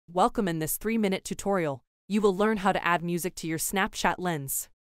Welcome. In this 3-minute tutorial, you will learn how to add music to your Snapchat Lens.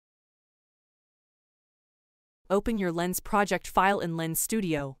 Open your Lens project file in Lens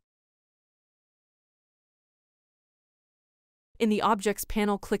Studio. In the Objects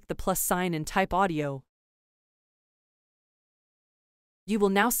panel, click the plus sign and type Audio. You will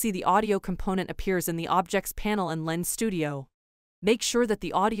now see the audio component appears in the Objects panel in Lens Studio. Make sure that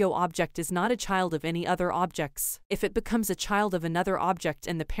the audio object is not a child of any other objects. If it becomes a child of another object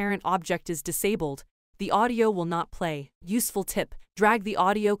and the parent object is disabled, the audio will not play. Useful tip: drag the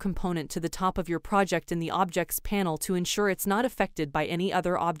audio component to the top of your project in the Objects panel to ensure it's not affected by any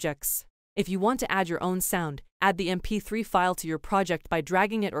other objects. If you want to add your own sound, add the MP3 file to your project by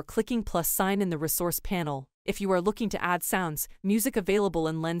dragging it or clicking plus sign in the Resource panel. If you are looking to add sounds, music available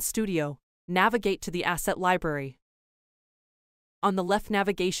in Lens Studio, navigate to the Asset Library. On the left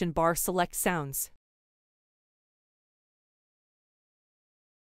navigation bar, select Sounds.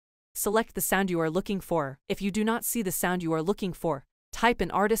 Select the sound you are looking for. If you do not see the sound you are looking for, type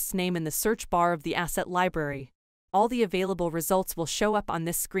an artist's name in the search bar of the Asset Library. All the available results will show up on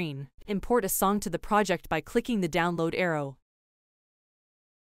this screen. Import a song to the project by clicking the download arrow.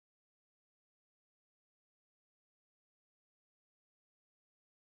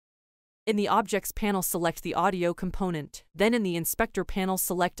 In the Objects panel, select the audio component. Then in the Inspector panel,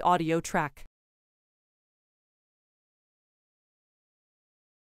 select Audio Track.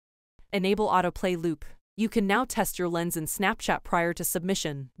 Enable Autoplay Loop. You can now test your lens in Snapchat prior to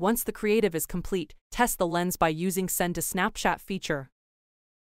submission. Once the creative is complete, test the lens by using Send to Snapchat feature.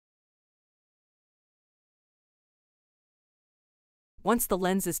 Once the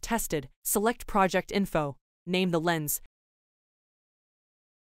lens is tested, select Project Info. Name the lens.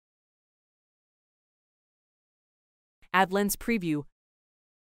 Add lens preview.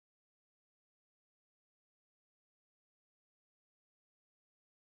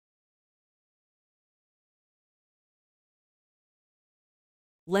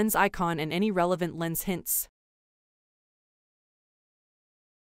 Lens icon and any relevant lens hints.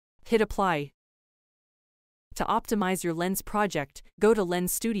 Hit Apply. To optimize your lens project, go to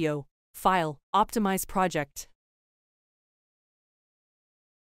Lens Studio, File, Optimize Project.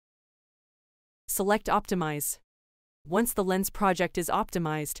 Select Optimize. Once the lens project is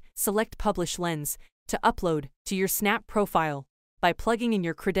optimized, select Publish Lens to upload to your Snap profile by plugging in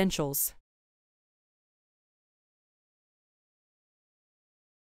your credentials.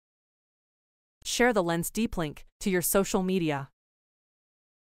 Share the lens deep link to your social media.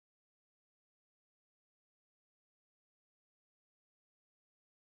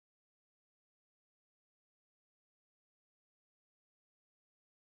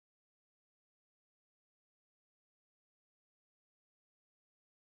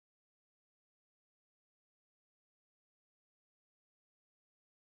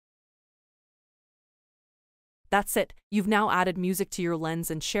 That's it, you've now added music to your lens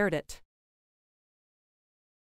and shared it.